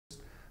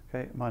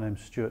Okay, my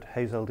name's Stuart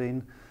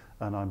Haszeldine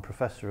and I'm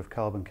Professor of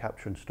Carbon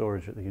Capture and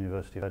Storage at the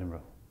University of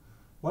Edinburgh.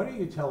 Why don't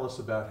you tell us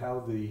about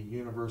how the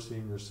university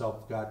and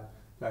yourself got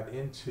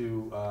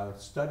into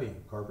studying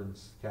carbon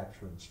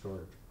capture and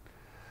storage?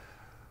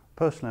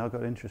 Personally, I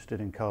got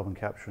interested in carbon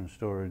capture and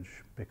storage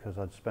because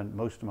I'd spent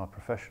most of my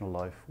professional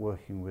life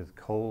working with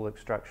coal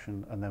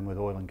extraction and then with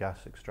oil and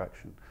gas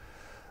extraction.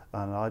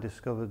 And I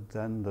discovered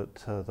then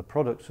that the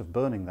products of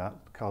burning that,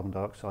 carbon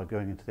dioxide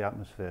going into the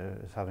atmosphere,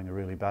 is having a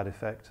really bad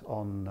effect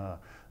on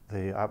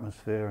the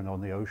atmosphere and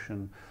on the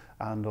ocean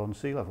and on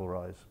sea level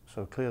rise.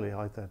 So clearly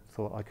I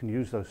thought I can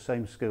use those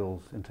same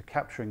skills into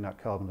capturing that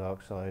carbon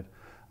dioxide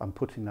and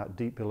putting that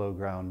deep below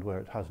ground where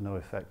it has no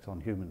effect on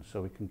humans,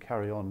 so we can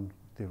carry on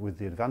with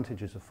the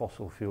advantages of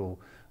fossil fuel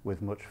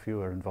with much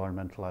fewer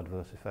environmental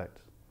adverse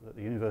effects. At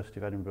the University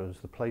of Edinburgh is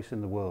the place in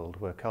the world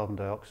where carbon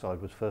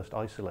dioxide was first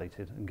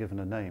isolated and given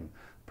a name.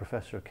 A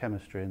professor of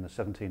chemistry in the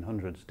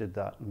 1700s did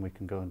that, and we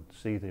can go and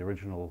see the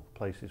original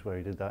places where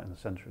he did that in the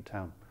centre of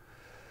town.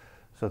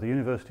 So the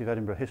University of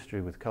Edinburgh history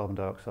with carbon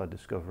dioxide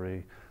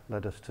discovery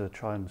led us to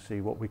try and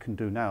see what we can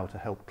do now to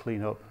help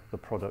clean up the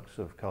products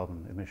of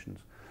carbon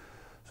emissions.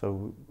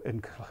 So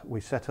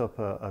we set up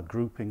a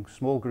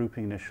small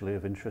grouping initially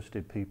of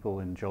interested people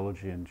in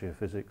geology and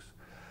geophysics,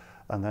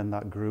 and then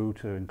that grew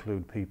to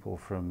include people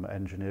from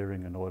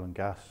engineering and oil and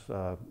gas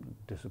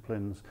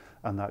disciplines,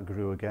 and that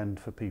grew again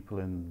for people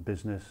in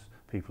business,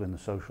 people in the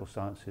social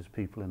sciences,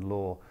 people in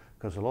law,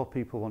 because a lot of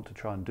people want to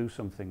try and do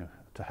something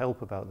to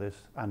help about this,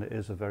 and it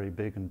is a very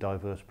big and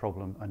diverse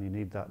problem, and you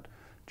need that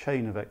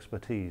chain of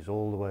expertise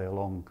all the way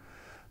along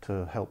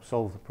to help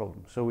solve the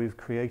problem. So we've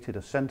created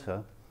a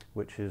centre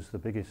which is the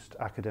biggest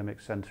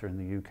academic centre in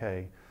the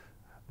UK,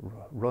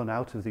 run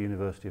out of the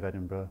University of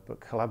Edinburgh,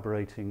 but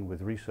collaborating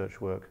with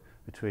research work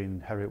between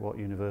Heriot-Watt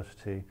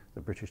University,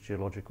 the British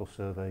Geological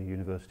Survey,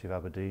 University of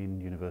Aberdeen,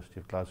 University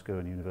of Glasgow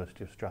and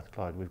University of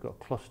Strathclyde. We've got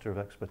a cluster of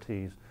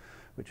expertise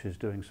which is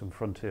doing some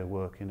frontier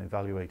work in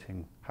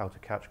evaluating how to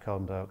catch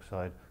carbon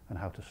dioxide and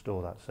how to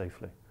store that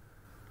safely.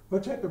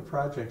 What type of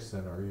projects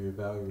then are you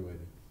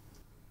evaluating?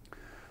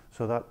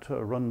 So that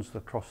runs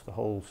across the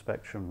whole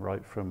spectrum,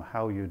 right from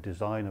how you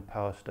design a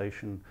power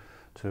station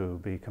to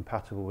be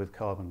compatible with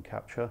carbon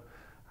capture,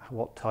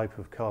 what type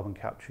of carbon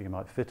capture you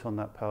might fit on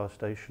that power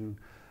station,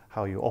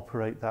 how you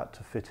operate that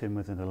to fit in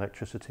with an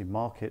electricity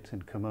market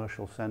in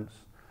commercial sense,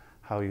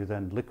 how you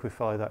then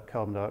liquefy that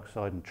carbon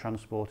dioxide and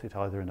transport it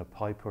either in a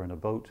pipe or in a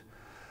boat.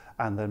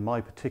 And then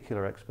my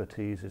particular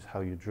expertise is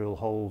how you drill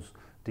holes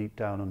deep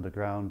down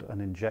underground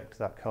and inject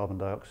that carbon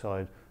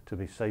dioxide to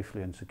be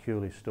safely and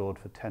securely stored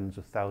for tens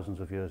of thousands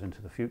of years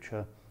into the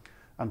future.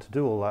 And to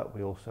do all that,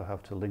 we also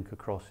have to link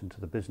across into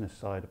the business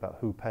side about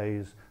who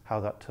pays, how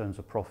that turns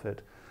a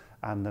profit,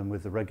 and then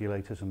with the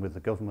regulators and with the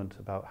government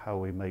about how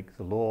we make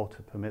the law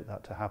to permit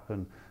that to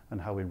happen and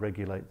how we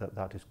regulate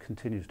that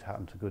continues to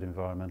happen to good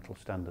environmental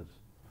standards.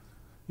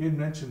 You had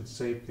mentioned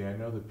safety. I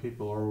know that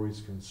people are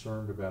always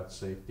concerned about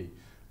safety.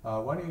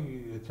 Why don't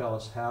you tell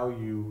us how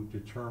you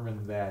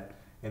determine that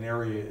an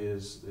area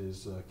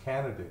is a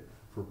candidate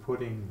for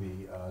putting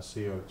the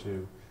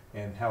CO2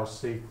 and how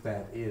safe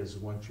that is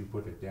once you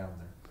put it down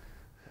there?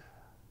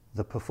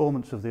 The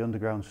performance of the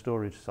underground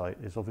storage site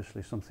is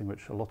obviously something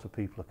which a lot of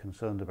people are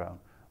concerned about,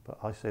 but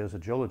I say as a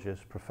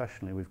geologist,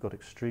 professionally, we've got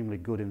extremely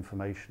good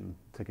information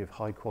to give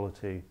high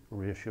quality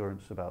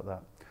reassurance about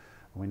that.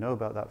 And we know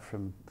about that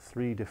from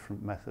three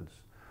different methods.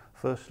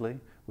 Firstly,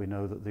 we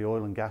know that the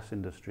oil and gas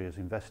industry has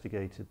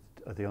investigated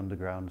the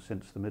underground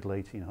since the middle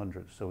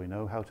 1800s, so we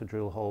know how to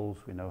drill holes,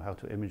 we know how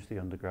to image the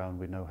underground,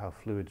 we know how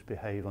fluids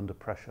behave under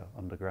pressure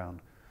underground.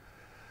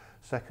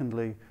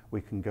 Secondly, we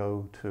can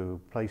go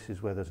to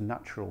places where there's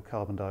natural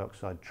carbon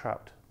dioxide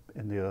trapped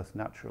in the earth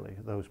naturally.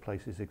 Those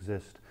places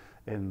exist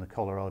in the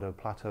Colorado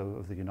Plateau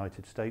of the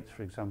United States,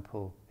 for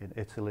example, in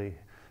Italy,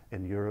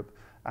 in Europe,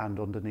 and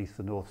underneath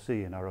the North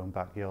Sea in our own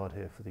backyard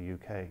here for the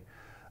UK.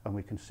 And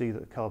we can see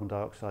that the carbon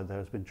dioxide there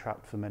has been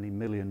trapped for many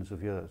millions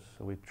of years.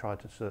 So we've tried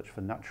to search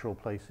for natural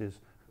places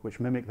which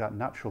mimic that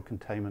natural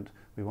containment.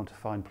 We want to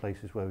find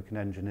places where we can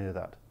engineer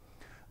that.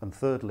 And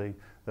thirdly,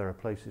 there are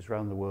places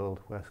around the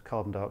world where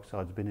carbon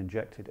dioxide has been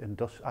injected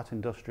at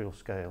industrial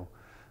scale,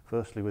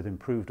 firstly with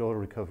improved oil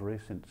recovery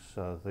since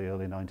the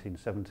early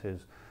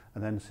 1970s,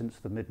 and then since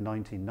the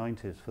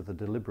mid-1990s for the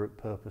deliberate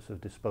purpose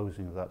of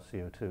disposing of that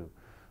CO2.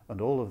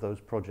 And all of those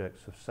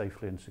projects have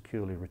safely and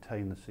securely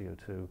retained the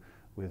CO2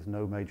 with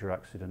no major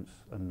accidents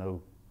and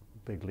no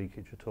big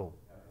leakage at all.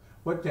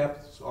 What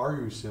depths are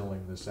you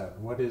sealing this at?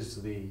 What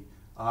is the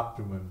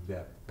optimum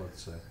depth,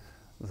 let's say?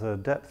 The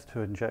depth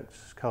to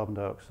inject carbon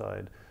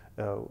dioxide,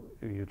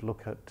 you'd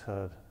look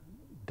at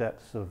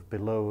depths of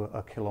below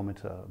a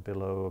kilometre,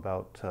 below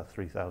about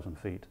 3,000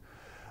 feet.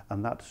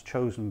 And that's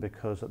chosen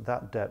because at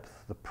that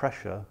depth, the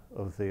pressure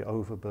of the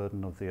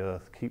overburden of the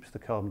earth keeps the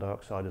carbon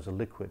dioxide as a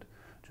liquid.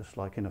 Just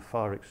like in a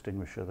fire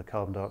extinguisher, the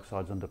carbon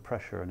dioxide is under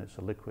pressure and it's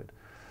a liquid.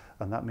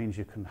 And that means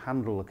you can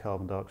handle the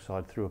carbon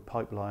dioxide through a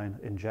pipeline,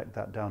 inject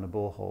that down a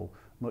borehole,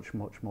 much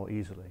more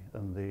easily.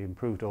 And the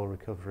improved oil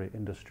recovery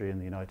industry in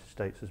the United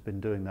States has been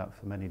doing that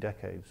for many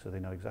decades, so they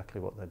know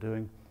exactly what they're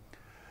doing.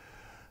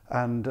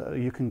 And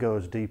you can go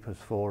as deep as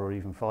 4 or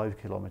even 5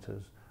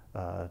 kilometers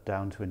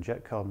down to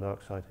inject carbon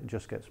dioxide. It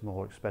just gets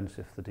more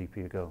expensive the deeper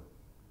you go.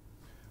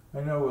 I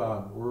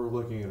know we're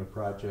looking at a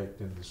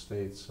project in the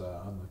States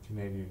on the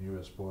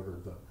Canadian-U.S. border,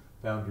 the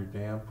Boundary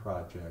Dam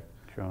project,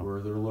 Sure. where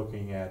they're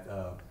looking at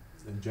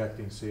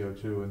injecting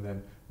CO2 and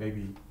then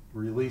maybe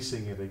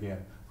releasing it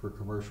again for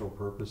commercial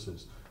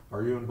purposes.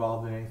 Are you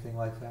involved in anything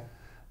like that?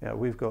 Yeah,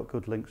 we've got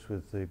good links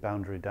with the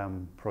Boundary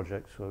Dam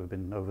project, so we've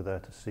been over there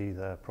to see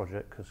their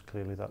project, because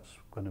clearly that's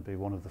going to be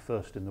one of the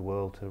first in the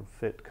world to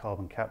fit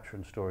carbon capture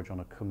and storage on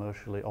a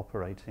commercially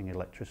operating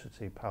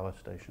electricity power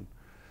station.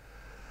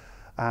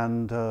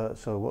 And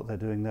so what they're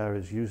doing there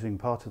is using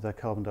part of their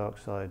carbon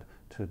dioxide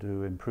to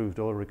do improved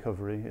oil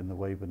recovery in the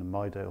Weyburn and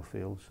Mydale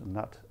fields, and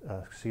that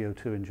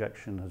CO2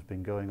 injection has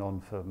been going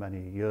on for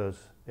many years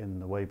in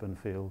the Weyburn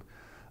field,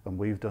 and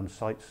we've done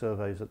site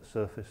surveys at the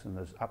surface, and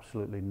there's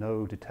absolutely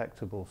no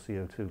detectable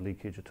CO2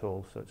 leakage at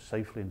all, so it's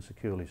safely and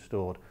securely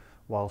stored,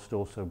 whilst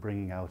also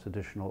bringing out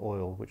additional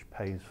oil, which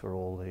pays for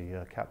all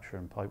the capture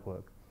and pipe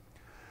work.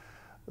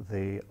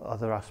 The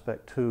other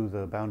aspect to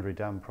the Boundary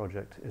Dam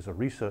project is a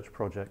research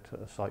project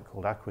at a site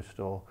called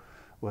Aquistore,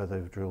 where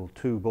they've drilled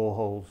 2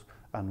 boreholes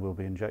and will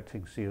be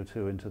injecting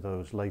CO2 into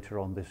those later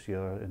on this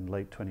year in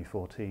late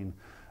 2014,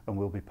 and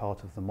will be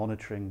part of the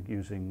monitoring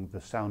using the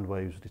sound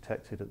waves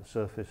detected at the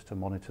surface to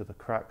monitor the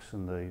cracks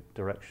and the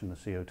direction the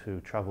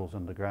CO2 travels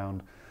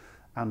underground,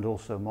 and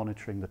also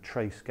monitoring the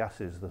trace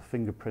gases, the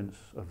fingerprints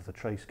of the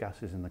trace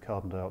gases in the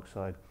carbon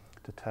dioxide,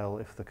 to tell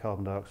if the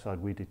carbon dioxide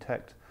we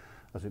detect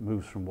as it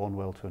moves from one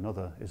well to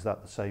another, is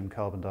that the same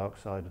carbon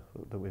dioxide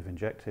that we've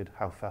injected,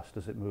 how fast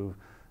does it move,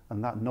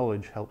 and that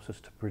knowledge helps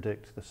us to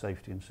predict the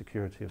safety and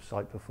security of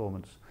site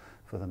performance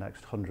for the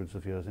next hundreds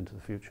of years into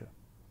the future.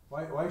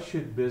 Why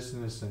should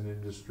business and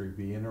industry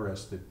be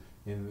interested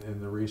in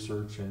the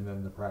research and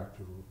then the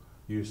practical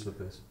use of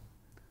this?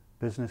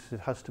 Business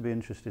has to be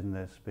interested in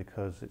this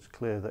because it's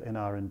clear that in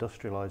our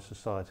industrialized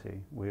society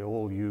we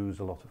all use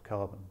a lot of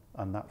carbon,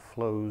 and that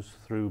flows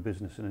through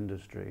business and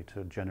industry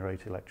to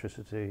generate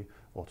electricity,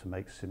 or to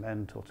make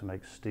cement, or to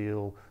make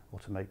steel, or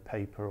to make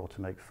paper, or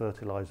to make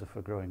fertilizer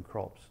for growing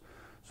crops.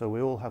 So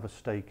we all have a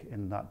stake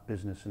in that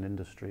business and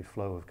industry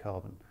flow of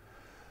carbon.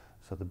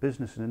 So the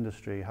business and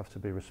industry have to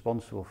be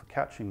responsible for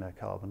catching their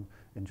carbon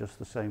in just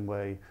the same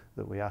way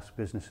that we ask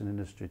business and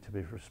industry to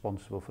be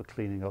responsible for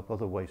cleaning up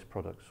other waste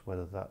products,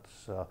 whether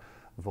that's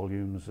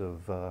volumes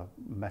of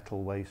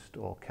metal waste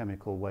or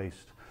chemical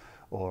waste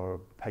or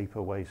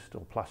paper waste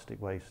or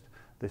plastic waste.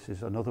 This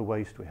is another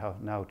waste we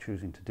have now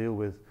choosing to deal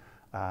with,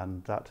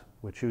 and that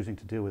we're choosing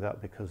to deal with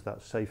that because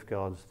that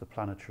safeguards the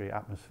planetary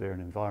atmosphere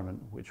and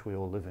environment which we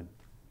all live in.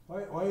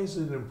 Why is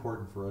it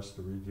important for us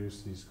to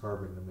reduce these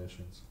carbon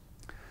emissions?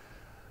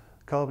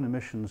 Carbon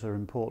emissions are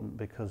important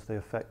because they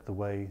affect the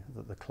way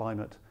that the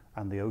climate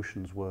and the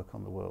oceans work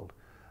on the world.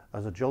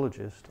 As a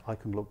geologist, I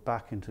can look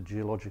back into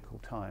geological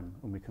time,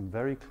 and we can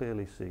very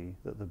clearly see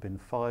that there have been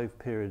 5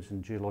 periods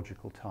in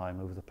geological time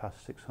over the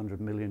past 600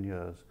 million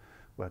years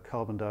where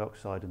carbon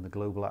dioxide in the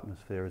global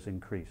atmosphere has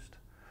increased.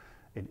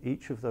 In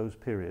each of those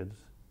periods,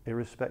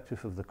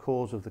 irrespective of the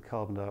cause of the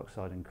carbon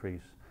dioxide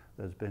increase,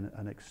 there's been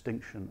an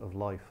extinction of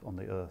life on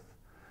the Earth.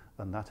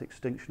 And that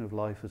extinction of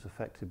life has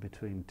affected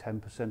between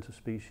 10% of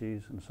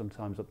species and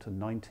sometimes up to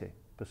 90%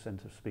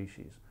 of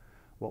species.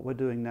 What we're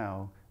doing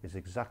now is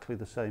exactly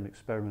the same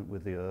experiment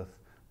with the Earth,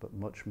 but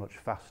much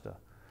faster.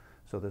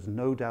 So there's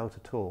no doubt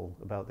at all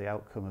about the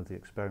outcome of the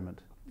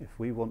experiment. If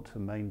we want to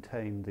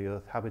maintain the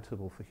Earth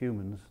habitable for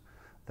humans,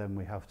 then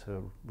we have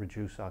to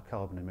reduce our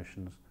carbon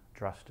emissions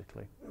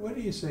drastically. What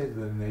do you say to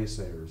the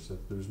naysayers,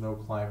 that there's no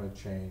climate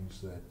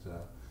change,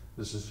 that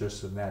this is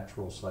just a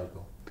natural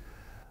cycle?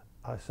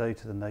 I say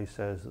to the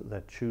naysayers that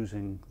they're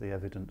choosing the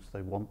evidence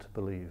they want to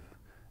believe.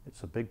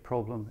 It's a big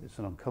problem, it's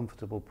an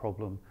uncomfortable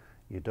problem,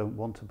 you don't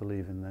want to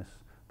believe in this,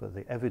 but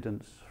the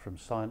evidence from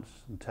science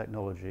and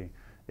technology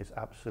is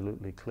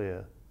absolutely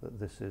clear that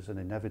this is an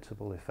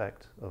inevitable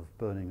effect of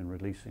burning and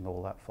releasing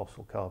all that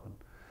fossil carbon.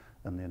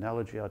 And the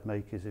analogy I'd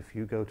make is, if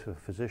you go to a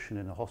physician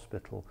in a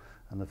hospital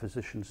and the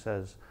physician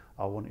says,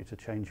 I want you to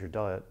change your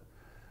diet,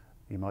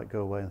 you might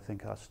go away and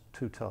think, that's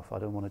too tough, I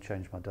don't want to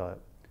change my diet.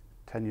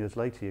 10 years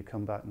later you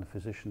come back and the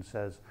physician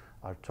says,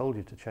 I've told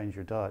you to change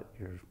your diet,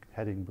 you're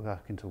heading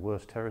back into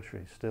worse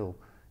territory. Still,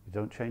 you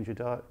don't change your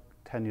diet.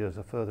 10 years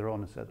further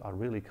on and said, I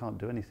really can't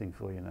do anything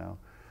for you now,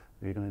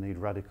 you're going to need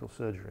radical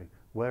surgery.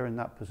 We're in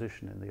that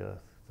position in the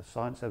Earth. The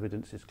science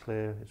evidence is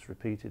clear, it's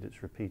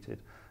repeated.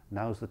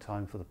 Now's the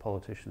time for the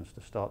politicians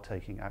to start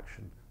taking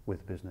action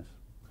with business.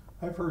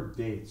 I've heard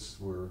dates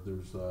where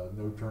there's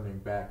no turning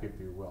back, if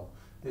you will.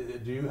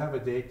 Do you have a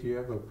date? Do you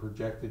have a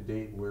projected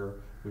date where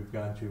we've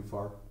gone too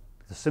far?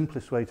 The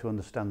simplest way to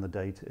understand the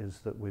date is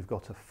that we've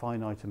got a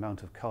finite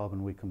amount of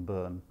carbon we can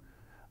burn.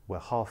 We're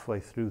halfway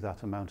through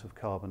that amount of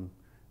carbon.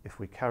 If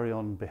we carry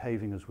on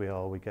behaving as we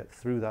are, we get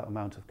through that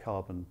amount of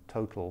carbon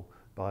total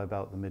by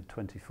about the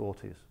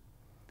mid-2040s.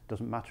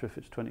 Doesn't matter if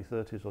it's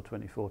 2030s or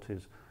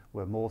 2040s,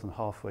 we're more than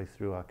halfway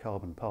through our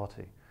carbon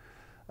party.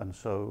 And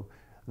so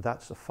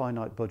that's a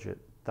finite budget.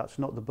 That's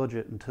not the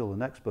budget until the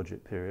next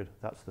budget period.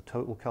 That's the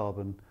total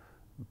carbon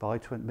by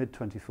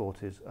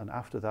mid-2040s, and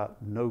after that,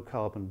 no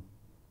carbon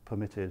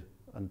permitted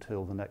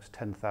until the next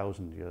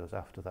 10,000 years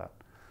after that.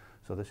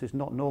 So this is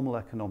not normal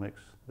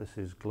economics, this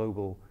is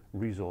global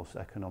resource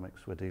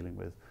economics we're dealing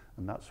with.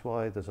 And that's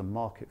why there's a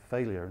market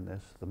failure in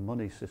this. The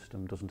money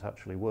system doesn't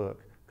actually work,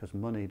 because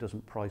money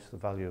doesn't price the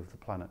value of the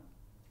planet.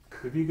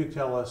 If you could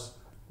tell us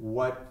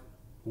what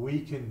we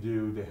can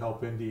do to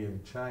help India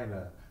and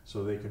China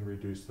so they can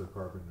reduce their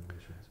carbon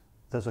emissions.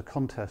 There's a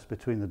contest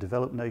between the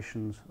developed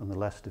nations and the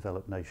less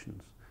developed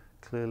nations.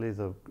 Clearly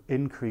the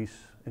increase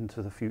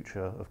into the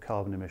future of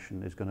carbon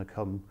emission is going to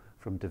come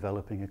from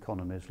developing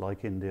economies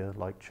like India,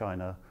 like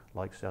China,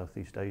 like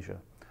Southeast Asia.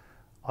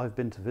 I've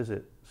been to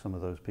visit some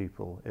of those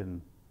people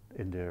in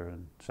India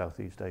and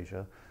Southeast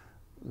Asia.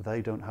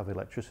 They don't have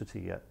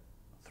electricity yet.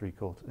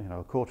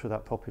 A quarter of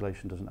that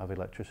population doesn't have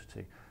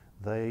electricity.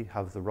 They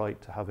have the right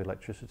to have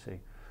electricity.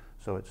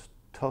 So it's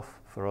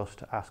tough for us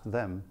to ask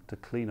them to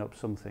clean up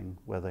something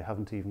where they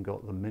haven't even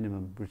got the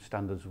minimum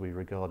standards we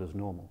regard as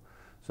normal.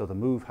 So the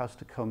move has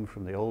to come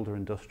from the older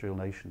industrial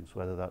nations,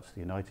 whether that's the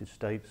United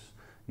States,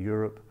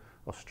 Europe,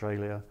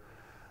 Australia.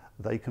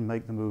 They can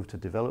make the move to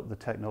develop the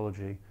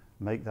technology,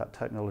 make that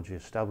technology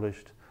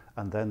established,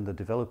 and then the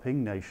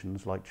developing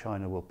nations like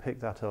China will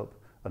pick that up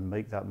and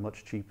make that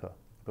much cheaper.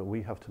 But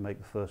we have to make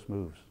the first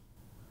moves.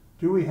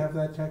 Do we have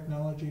that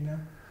technology now?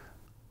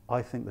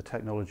 I think the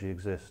technology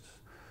exists,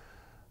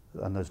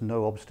 and there's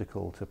no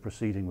obstacle to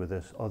proceeding with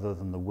this other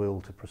than the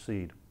will to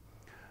proceed.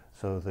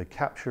 So the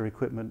capture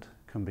equipment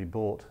can be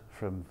bought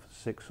from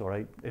 6 or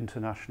 8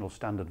 international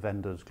standard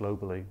vendors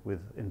globally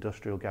with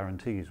industrial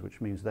guarantees, which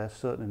means they're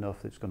certain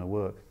enough that it's going to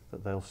work,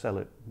 that they'll sell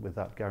it with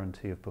that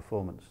guarantee of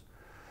performance.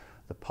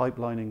 The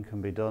pipelining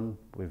can be done.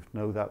 We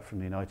know that from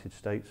the United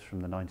States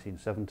from the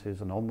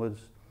 1970s and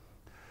onwards.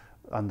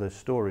 And the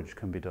storage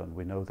can be done.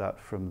 We know that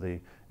from the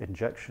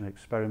injection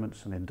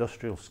experiments and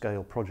industrial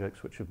scale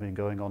projects which have been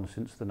going on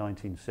since the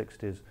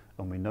 1960s,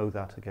 and we know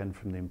that again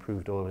from the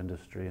improved oil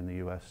industry in the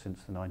US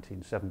since the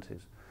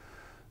 1970s.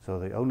 So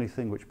the only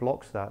thing which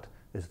blocks that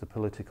is the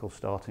political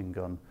starting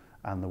gun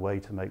and the way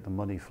to make the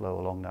money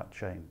flow along that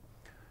chain.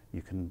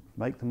 You can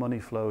make the money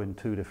flow in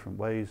 2 different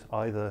ways.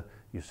 Either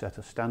you set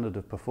a standard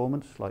of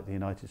performance like the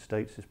United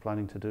States is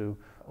planning to do,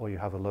 or you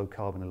have a low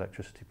carbon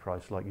electricity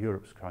price like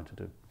Europe's trying to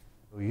do.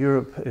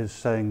 Europe is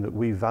saying that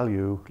we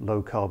value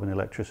low carbon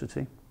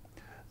electricity.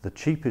 The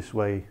cheapest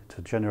way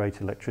to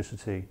generate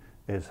electricity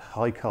is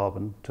high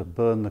carbon, to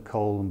burn the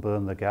coal and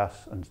burn the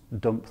gas and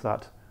dump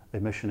that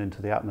emission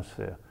into the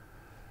atmosphere.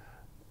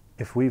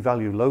 If we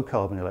value low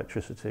carbon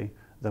electricity,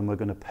 then we're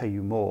going to pay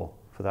you more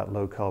for that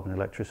low carbon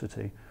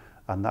electricity,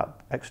 and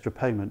that extra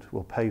payment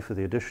will pay for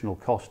the additional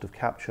cost of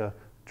capture,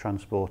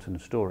 transport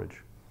and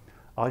storage.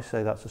 I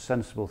say that's a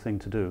sensible thing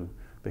to do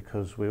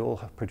because we all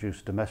have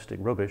produced domestic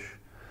rubbish.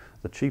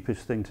 The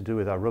cheapest thing to do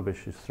with our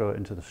rubbish is throw it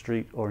into the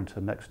street or into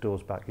next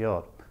door's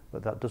backyard,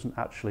 but that doesn't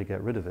actually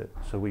get rid of it.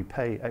 So we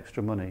pay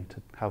extra money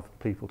to have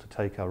people to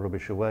take our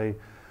rubbish away,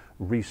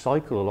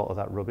 recycle a lot of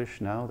that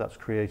rubbish now. That's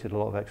created a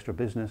lot of extra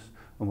business,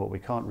 and what we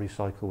can't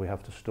recycle we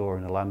have to store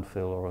in a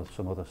landfill or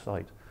some other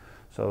site.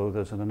 So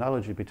there's an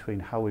analogy between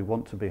how we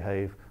want to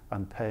behave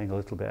and paying a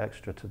little bit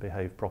extra to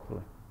behave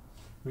properly.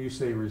 When you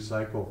say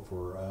recycle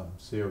for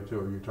CO2,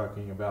 are you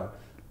talking about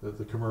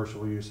the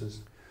commercial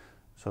uses?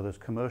 So there's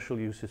commercial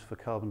uses for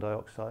carbon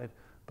dioxide,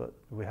 but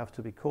we have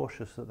to be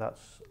cautious that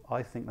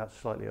I think that's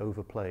slightly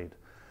overplayed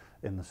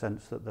in the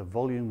sense that the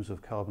volumes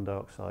of carbon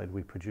dioxide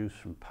we produce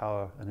from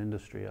power and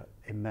industry are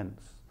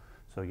immense.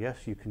 So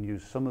yes, you can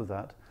use some of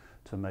that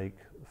to make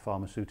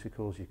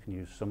pharmaceuticals, you can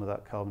use some of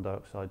that carbon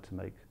dioxide to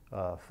make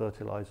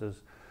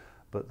fertilizers,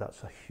 but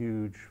that's a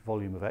huge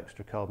volume of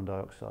extra carbon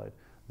dioxide.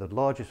 The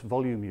largest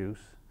volume use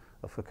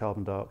for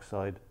carbon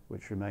dioxide,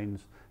 which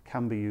remains,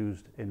 can be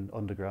used in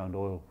underground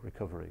oil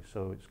recovery.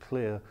 So it's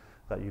clear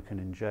that you can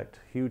inject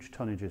huge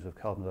tonnages of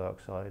carbon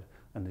dioxide,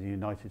 and in the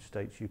United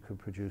States you could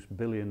produce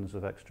billions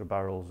of extra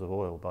barrels of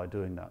oil by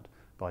doing that,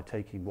 by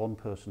taking one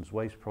person's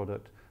waste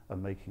product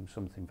and making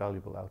something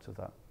valuable out of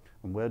that.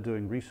 And we're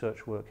doing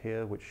research work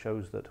here which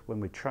shows that when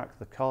we track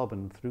the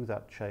carbon through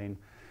that chain,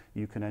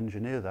 you can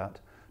engineer that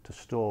to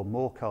store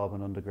more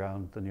carbon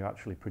underground than you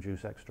actually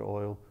produce extra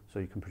oil, so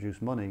you can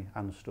produce money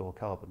and store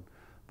carbon.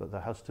 But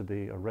there has to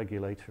be a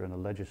regulator and a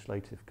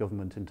legislative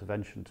government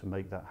intervention to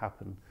make that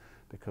happen,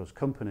 because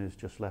companies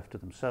just left to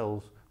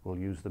themselves will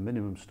use the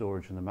minimum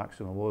storage and the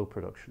maximum oil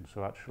production,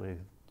 so actually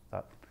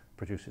that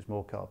produces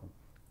more carbon.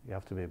 You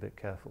have to be a bit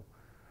careful.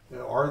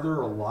 Are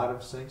there a lot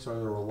of sinks, are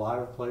there a lot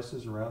of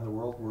places around the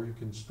world where you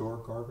can store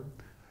carbon?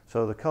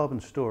 So the carbon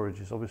storage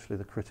is obviously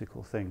the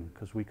critical thing,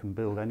 because we can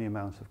build any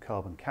amount of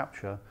carbon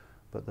capture,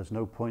 but there's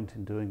no point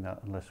in doing that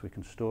unless we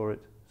can store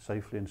it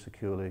safely and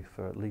securely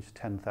for at least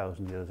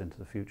 10,000 years into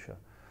the future.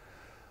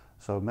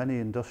 So many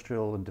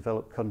industrial and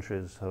developed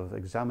countries have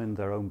examined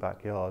their own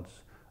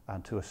backyards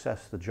and to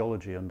assess the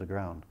geology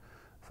underground.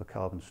 for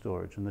carbon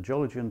storage. And the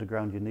geology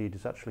underground you need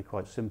is actually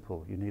quite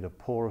simple. You need a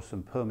porous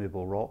and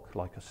permeable rock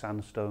like a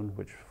sandstone,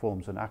 which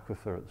forms an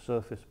aquifer at the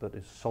surface but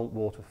is salt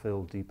water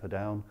filled deeper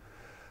down.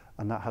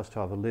 And that has to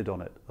have a lid on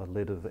it, a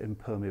lid of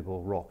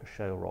impermeable rock, a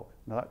shale rock.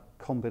 Now that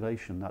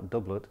combination, that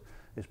doublet,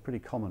 is pretty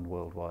common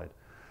worldwide.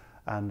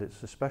 And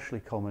it's especially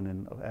common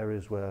in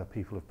areas where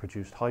people have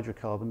produced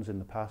hydrocarbons in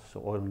the past,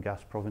 so oil and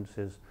gas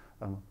provinces,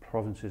 and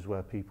provinces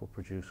where people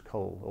produce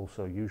coal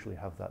also usually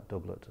have that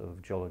doublet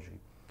of geology.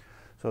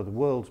 So the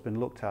world's been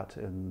looked at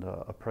in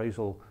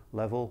appraisal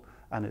level,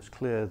 and it's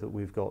clear that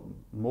we've got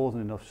more than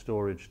enough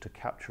storage to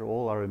capture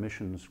all our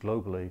emissions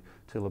globally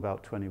till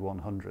about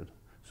 2100.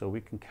 So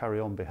we can carry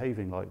on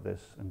behaving like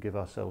this and give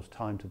ourselves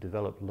time to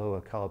develop lower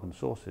carbon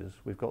sources.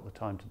 We've got the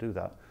time to do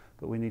that,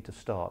 but we need to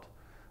start.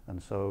 And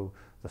so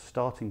the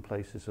starting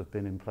places have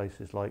been in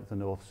places like the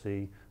North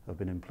Sea, have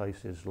been in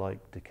places like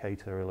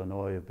Decatur,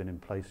 Illinois, have been in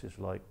places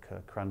like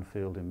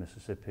Cranfield in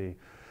Mississippi,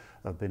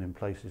 have been in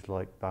places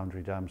like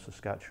Boundary Dam,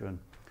 Saskatchewan.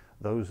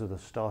 Those are the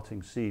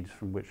starting seeds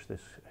from which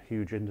this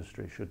huge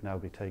industry should now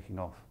be taking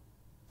off.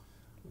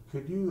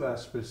 Could you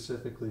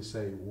specifically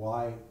say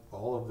why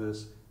all of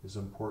this is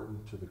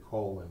important to the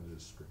coal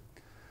industry?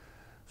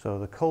 So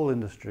the coal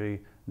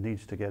industry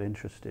needs to get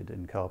interested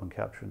in carbon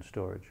capture and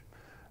storage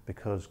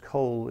because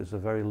coal is a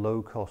very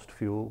low-cost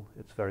fuel.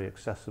 It's very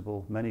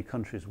accessible. Many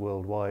countries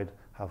worldwide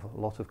have a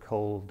lot of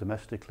coal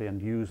domestically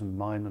and use and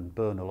mine and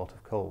burn a lot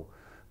of coal.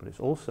 But it's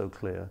also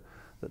clear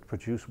that to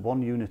produce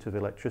 1 unit of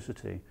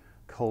electricity,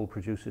 coal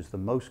produces the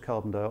most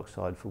carbon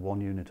dioxide for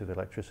 1 unit of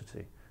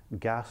electricity.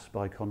 Gas,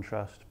 by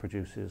contrast,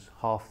 produces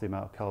half the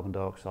amount of carbon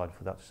dioxide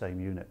for that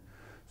same unit.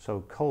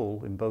 So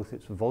coal, in both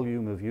its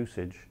volume of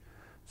usage,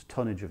 its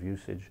tonnage of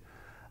usage,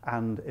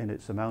 and in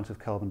its amount of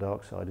carbon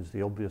dioxide, is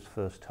the obvious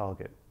first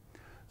target.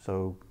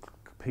 So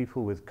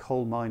people with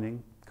coal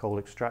mining, coal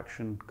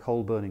extraction,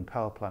 coal burning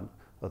power plant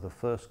are the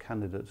first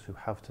candidates who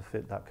have to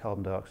fit that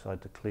carbon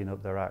dioxide to clean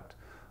up their act.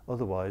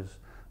 Otherwise,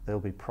 they'll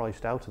be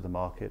priced out of the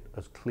market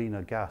as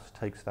cleaner gas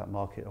takes that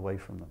market away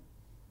from them.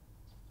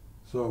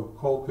 So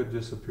coal could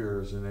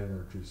disappear as an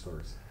energy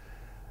source?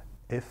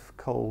 If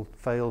coal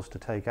fails to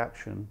take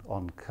action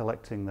on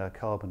collecting their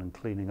carbon and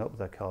cleaning up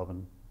their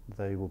carbon,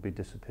 they will be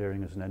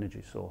disappearing as an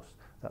energy source.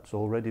 That's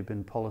already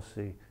been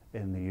policy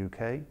in the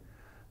UK.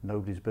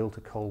 Nobody's built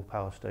a coal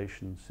power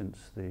station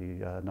since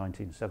the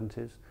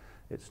 1970s.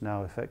 It's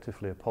now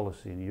effectively a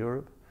policy in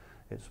Europe.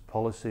 It's a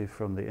policy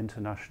from the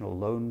international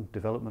loan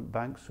development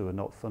banks who are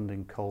not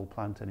funding coal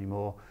plant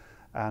anymore.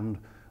 And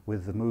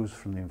with the moves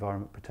from the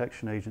Environment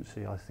Protection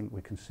Agency, I think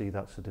we can see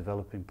that's a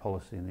developing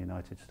policy in the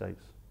United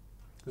States.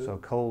 Good. So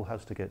coal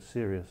has to get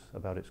serious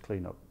about its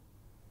cleanup.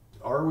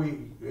 Are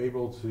we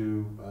able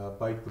to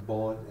bite the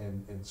bullet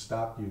and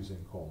stop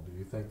using coal? Do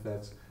you think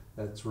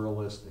that's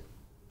realistic?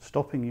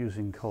 Stopping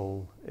using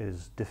coal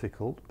is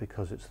difficult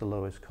because it's the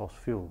lowest cost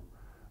fuel.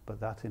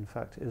 But that in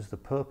fact is the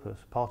purpose,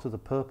 part of the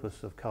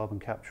purpose of carbon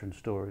capture and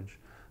storage,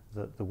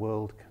 that the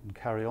world can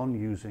carry on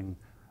using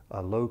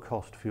a low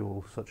cost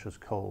fuel such as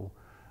coal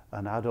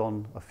and add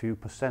on a few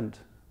percent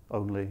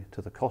only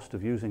to the cost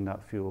of using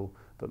that fuel,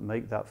 but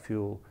make that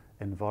fuel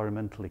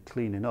environmentally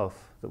clean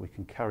enough that we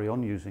can carry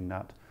on using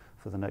that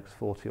for the next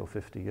 40 or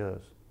 50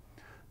 years.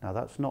 Now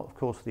that's not of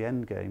course the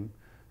end game,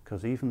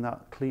 because even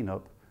that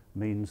cleanup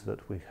means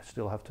that we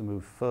still have to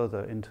move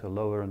further into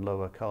lower and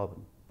lower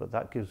carbon. But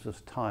that gives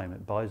us time,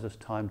 it buys us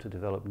time to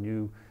develop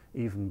new,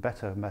 even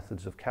better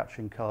methods of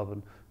catching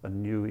carbon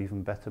and new,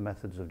 even better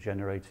methods of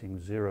generating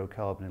zero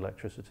carbon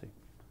electricity.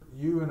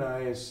 You and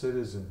I as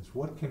citizens,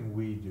 what can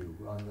we do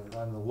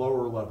on the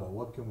lower level?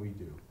 What can we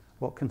do?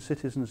 What can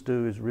citizens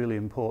do is really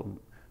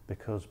important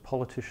because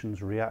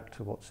politicians react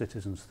to what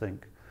citizens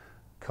think.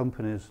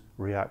 Companies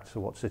react to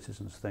what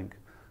citizens think.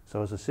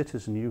 So as a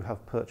citizen, you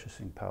have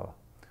purchasing power.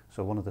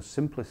 So one of the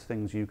simplest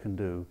things you can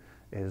do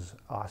is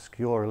ask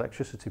your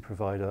electricity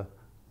provider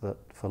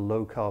for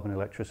low carbon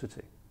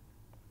electricity.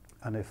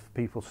 And if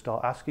people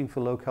start asking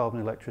for low carbon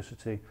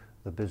electricity,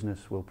 the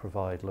business will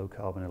provide low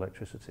carbon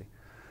electricity.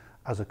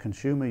 As a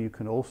consumer, you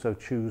can also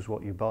choose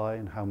what you buy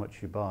and how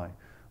much you buy.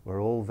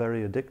 We're all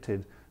very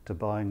addicted to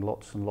buying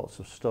lots and lots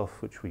of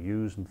stuff which we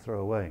use and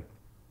throw away.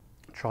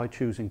 Try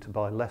choosing to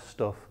buy less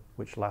stuff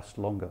which lasts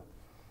longer.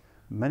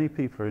 Many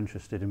people are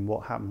interested in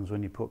what happens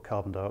when you put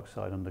carbon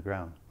dioxide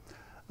underground.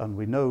 And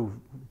we know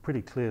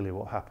pretty clearly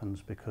what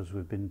happens because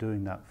we've been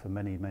doing that for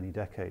many, many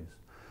decades.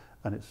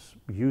 And it's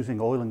using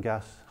oil and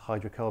gas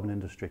hydrocarbon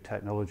industry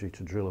technology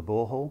to drill a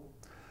borehole.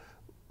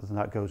 And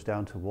that goes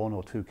down to 1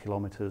 or 2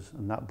 kilometers.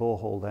 And that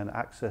borehole then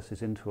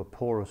accesses into a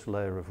porous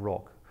layer of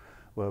rock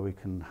where we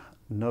can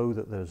know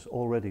that there's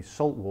already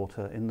salt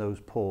water in those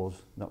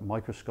pores, that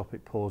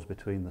microscopic pores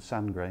between the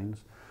sand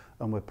grains.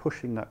 And we're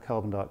pushing that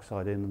carbon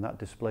dioxide in and that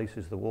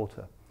displaces the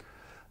water.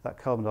 That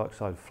carbon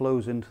dioxide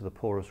flows into the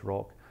porous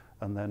rock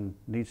and then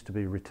needs to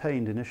be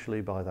retained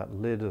initially by that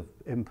lid of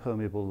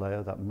impermeable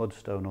layer, that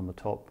mudstone on the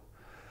top.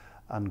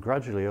 And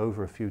gradually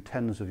over a few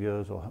tens of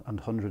years and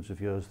hundreds of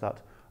years,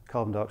 that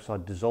carbon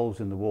dioxide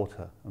dissolves in the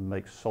water and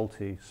makes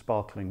salty,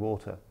 sparkling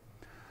water.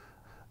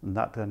 And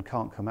that then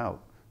can't come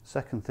out.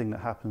 Second thing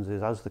that happens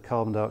is as the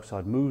carbon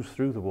dioxide moves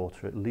through the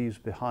water, it leaves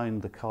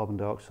behind the carbon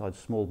dioxide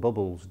small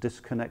bubbles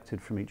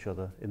disconnected from each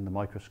other in the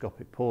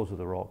microscopic pores of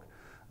the rock.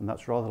 And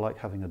that's rather like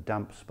having a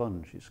damp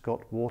sponge. It's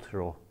got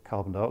water, or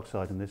carbon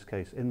dioxide in this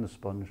case, in the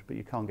sponge, but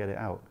you can't get it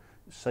out.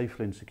 It's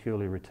safely and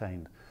securely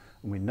retained.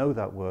 And we know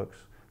that works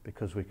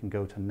because we can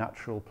go to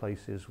natural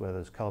places where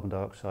there's carbon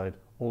dioxide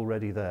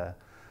already there,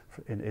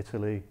 in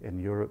Italy, in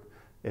Europe,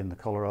 in the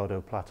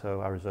Colorado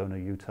Plateau, Arizona,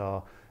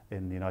 Utah,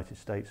 in the United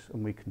States,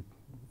 and we can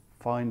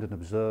find and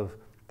observe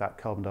that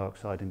carbon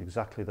dioxide in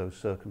exactly those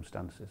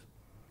circumstances.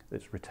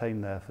 It's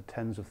retained there for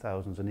tens of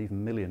thousands and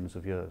even millions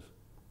of years.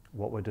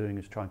 What we're doing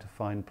is trying to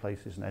find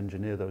places and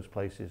engineer those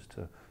places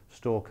to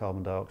store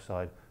carbon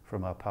dioxide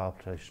from our power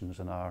stations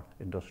and our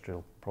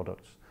industrial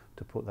products,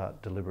 to put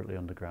that deliberately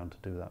underground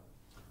to do that.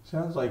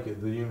 Sounds like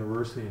the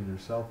university and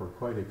yourself are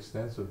quite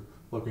extensive,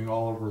 looking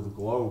all over the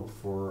globe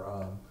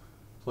for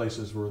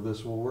places where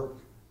this will work.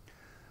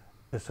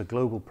 It's a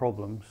global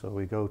problem, so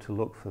we go to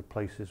look for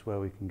places where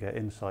we can get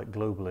insight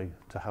globally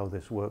to how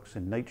this works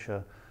in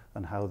nature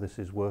and how this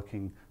is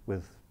working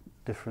with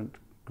different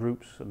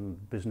groups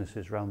and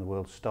businesses around the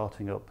world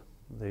starting up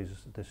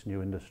this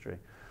new industry.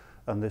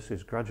 And this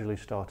is gradually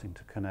starting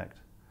to connect.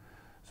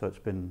 So it's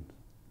been,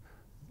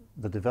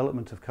 the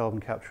development of carbon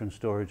capture and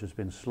storage has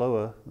been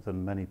slower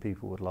than many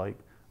people would like,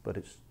 but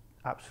it's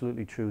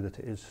absolutely true that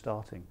it is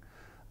starting.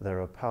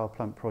 There are power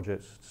plant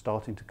projects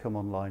starting to come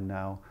online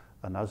now,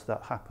 and as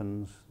that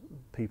happens,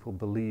 people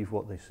believe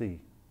what they see.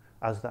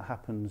 As that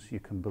happens, you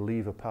can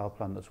believe a power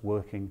plant that's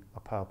working, a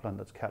power plant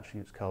that's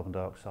catching its carbon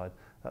dioxide.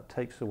 That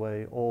takes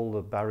away all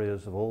the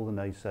barriers of all the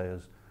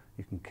naysayers.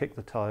 You can kick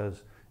the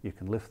tires, you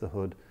can lift the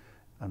hood,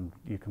 and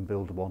you can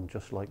build one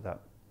just like that.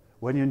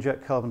 When you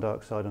inject carbon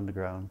dioxide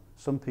underground,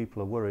 some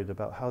people are worried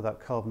about how that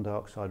carbon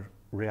dioxide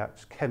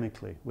reacts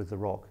chemically with the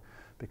rock,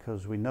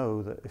 because we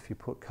know that if you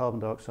put carbon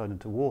dioxide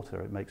into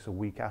water, it makes a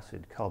weak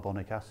acid,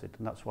 carbonic acid,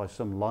 and that's why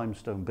some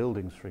limestone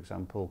buildings, for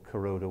example,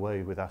 corrode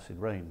away with acid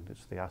rain.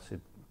 It's the acid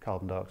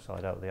carbon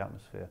dioxide out of the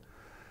atmosphere.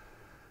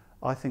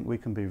 I think we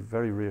can be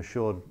very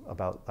reassured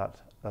about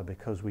that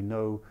because we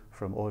know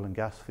from oil and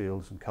gas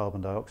fields and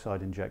carbon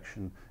dioxide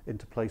injection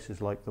into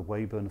places like the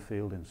Weyburn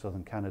field in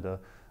southern Canada,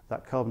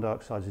 that carbon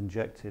dioxide is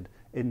injected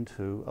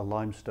into a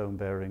limestone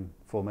bearing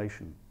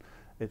formation.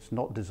 It's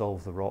not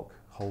dissolved the rock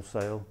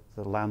wholesale,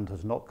 the land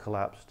has not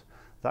collapsed.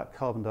 That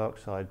carbon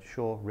dioxide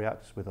sure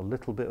reacts with a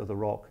little bit of the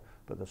rock,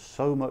 but there's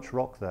so much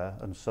rock there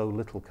and so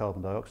little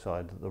carbon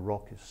dioxide that the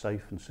rock is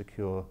safe and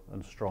secure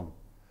and strong.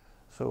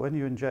 So when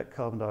you inject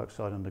carbon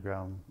dioxide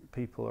underground,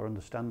 people are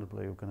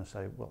understandably going to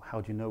say, well,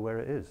 how do you know where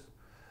it is?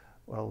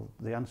 Well,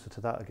 the answer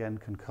to that again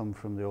can come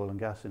from the oil and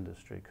gas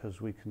industry,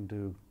 because we can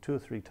do two or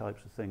three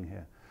types of thing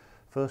here.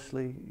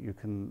 Firstly, you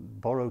can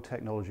borrow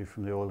technology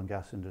from the oil and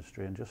gas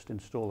industry and just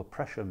install a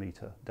pressure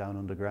meter down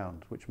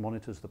underground, which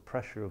monitors the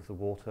pressure of the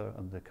water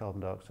and the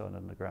carbon dioxide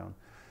underground.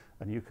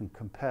 And you can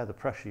compare the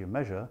pressure you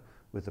measure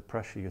with the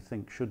pressure you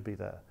think should be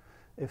there.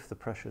 If the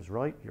pressure's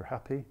right, you're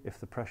happy.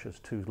 If the pressure's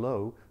too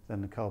low, then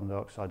the carbon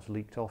dioxide's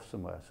leaked off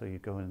somewhere. So you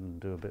go in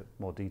and do a bit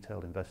more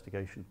detailed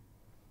investigation.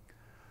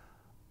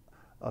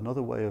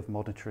 Another way of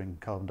monitoring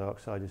carbon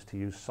dioxide is to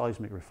use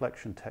seismic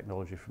reflection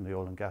technology from the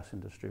oil and gas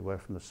industry, where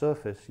from the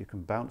surface you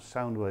can bounce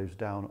sound waves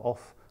down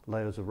off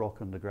layers of rock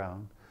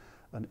underground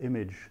and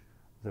image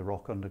the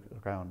rock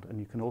underground. And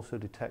you can also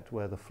detect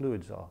where the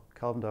fluids are.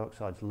 Carbon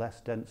dioxide is less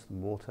dense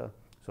than water,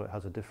 so it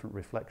has a different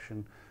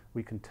reflection.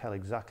 We can tell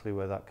exactly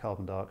where that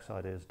carbon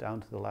dioxide is,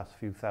 down to the last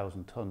few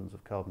thousand tons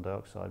of carbon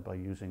dioxide, by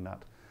using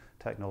that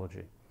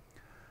technology.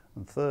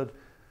 And third,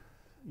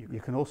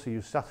 you can also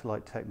use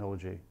satellite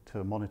technology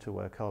to monitor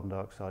where carbon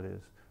dioxide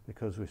is,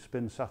 because we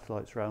spin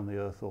satellites around the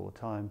Earth all the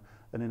time.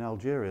 And in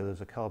Algeria,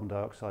 there's a carbon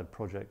dioxide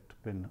project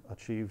been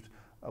achieved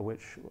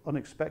which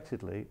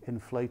unexpectedly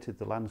inflated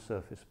the land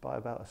surface by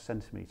about 1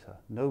 centimetre.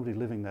 Nobody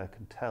living there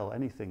can tell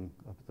anything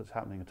that's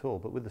happening at all,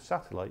 but with the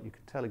satellite you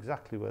can tell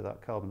exactly where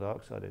that carbon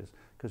dioxide is,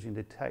 because you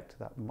can detect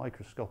that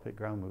microscopic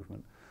ground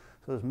movement.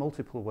 So there's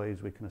multiple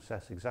ways we can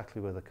assess exactly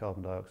where the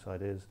carbon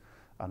dioxide is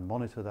and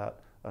monitor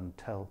that and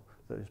tell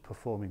that it's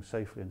performing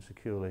safely and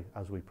securely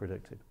as we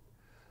predicted.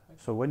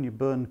 So when you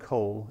burn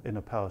coal in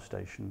a power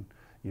station,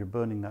 you're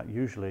burning that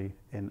usually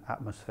in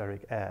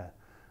atmospheric air.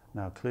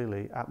 Now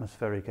clearly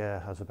atmospheric air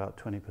has about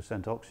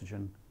 20%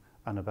 oxygen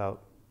and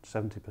about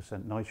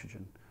 70%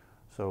 nitrogen.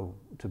 So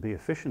to be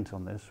efficient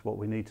on this, what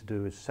we need to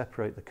do is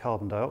separate the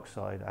carbon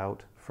dioxide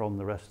out from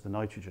the rest of the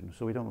nitrogen.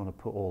 So we don't want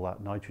to put all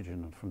that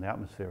nitrogen from the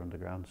atmosphere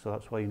underground. So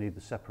that's why you need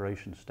the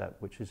separation step,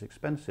 which is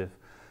expensive,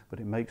 but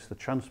it makes the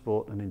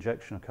transport and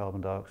injection of carbon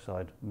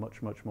dioxide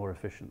much, much more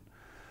efficient.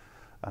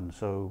 And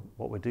so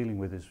what we're dealing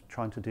with is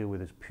trying to deal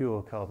with is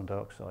pure carbon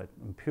dioxide.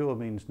 And pure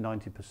means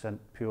 90%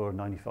 pure,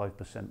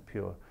 95%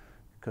 pure.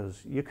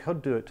 Because you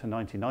could do it to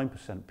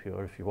 99%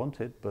 pure if you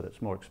wanted, but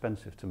it's more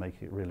expensive to make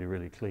it really,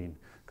 really clean.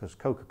 Because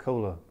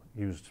Coca-Cola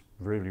used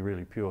really,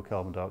 really pure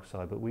carbon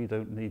dioxide, but we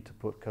don't need to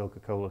put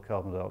Coca-Cola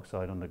carbon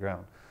dioxide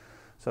underground.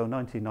 So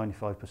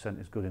 90–95%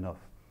 is good enough.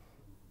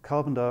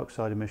 Carbon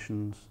dioxide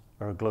emissions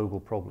are a global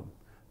problem.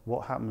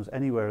 what happens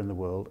anywhere in the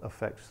world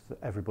affects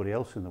everybody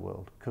else in the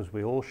world, because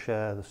we all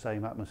share the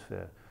same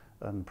atmosphere.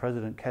 And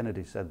President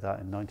Kennedy said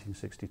that in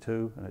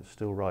 1962, and it's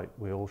still right.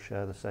 We all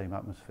share the same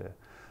atmosphere.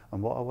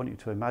 And what I want you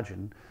to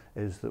imagine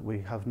is that we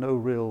have no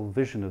real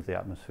vision of the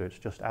atmosphere, it's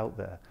just out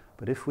there.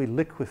 But if we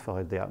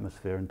liquefied the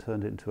atmosphere and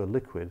turned it into a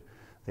liquid,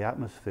 the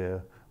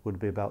atmosphere would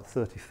be about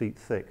 30 feet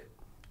thick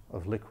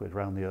of liquid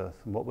around the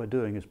Earth. And what we're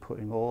doing is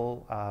putting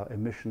all our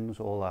emissions,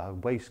 all our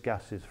waste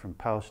gases from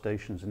power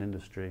stations and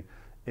industry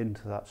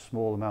into that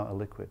small amount of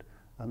liquid.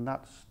 And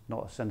that's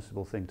not a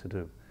sensible thing to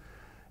do.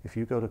 If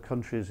you go to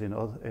countries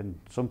in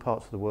some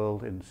parts of the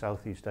world, in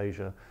Southeast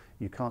Asia,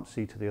 you can't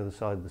see to the other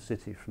side of the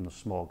city from the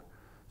smog.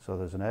 So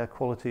there's an air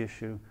quality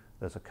issue,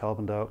 there's a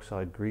carbon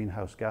dioxide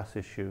greenhouse gas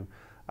issue,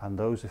 and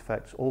those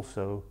effects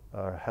also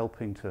are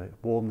helping to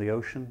warm the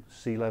ocean.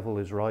 Sea level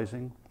is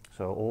rising,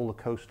 so all the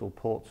coastal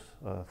ports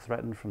are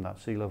threatened from that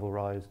sea level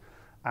rise.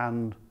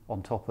 And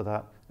on top of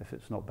that, if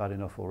it's not bad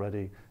enough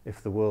already,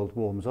 if the world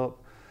warms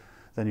up,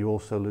 then you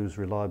also lose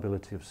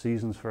reliability of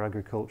seasons for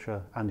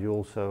agriculture, and you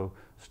also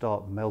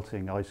start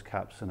melting ice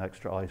caps and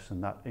extra ice,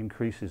 and that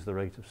increases the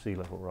rate of sea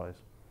level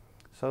rise.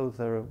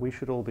 So we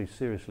should all be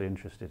seriously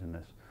interested in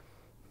this.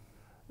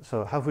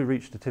 So have we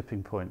reached a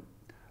tipping point?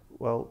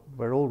 Well,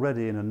 we're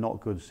already in a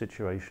not good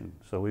situation.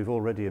 So we've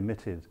already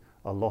emitted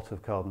a lot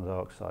of carbon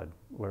dioxide.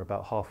 We're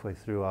about halfway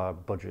through our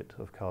budget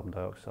of carbon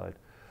dioxide.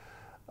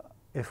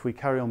 If we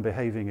carry on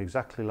behaving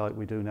exactly like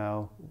we do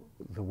now,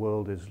 the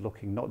world is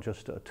looking not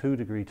just at a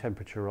 2-degree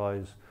temperature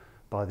rise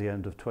by the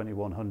end of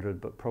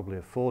 2100, but probably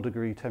a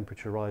 4-degree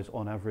temperature rise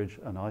on average,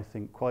 and I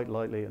think quite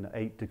likely an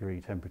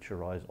 8-degree temperature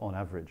rise on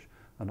average.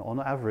 And on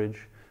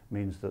average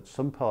means that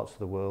some parts of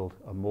the world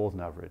are more than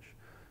average.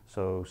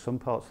 So some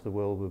parts of the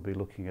world will be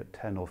looking at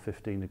 10 or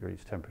 15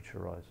 degrees temperature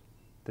rise.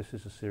 This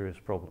is a serious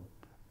problem.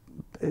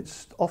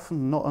 It's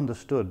often not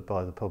understood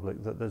by the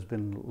public that there's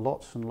been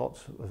lots and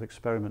lots of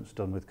experiments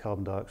done with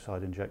carbon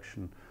dioxide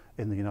injection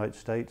in the United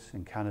States,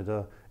 in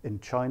Canada,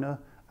 in China,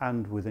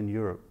 and within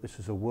Europe. This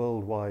is a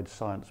worldwide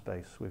science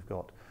base we've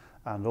got.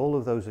 And all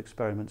of those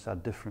experiments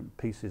add different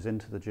pieces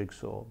into the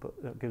jigsaw, but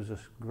that gives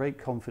us great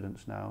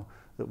confidence now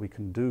that we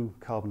can do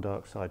carbon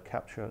dioxide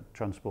capture,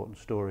 transport and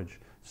storage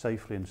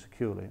safely and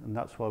securely. And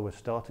that's why we're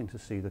starting to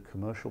see the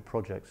commercial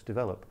projects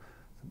develop.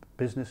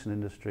 Business and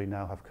industry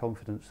now have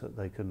confidence that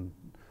they can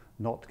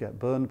not get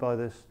burned by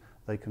this,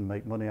 they can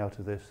make money out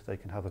of this, they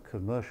can have a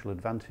commercial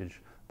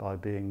advantage by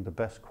being the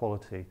best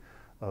quality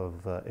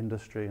of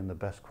industry and the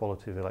best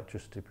quality of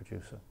electricity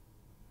producer.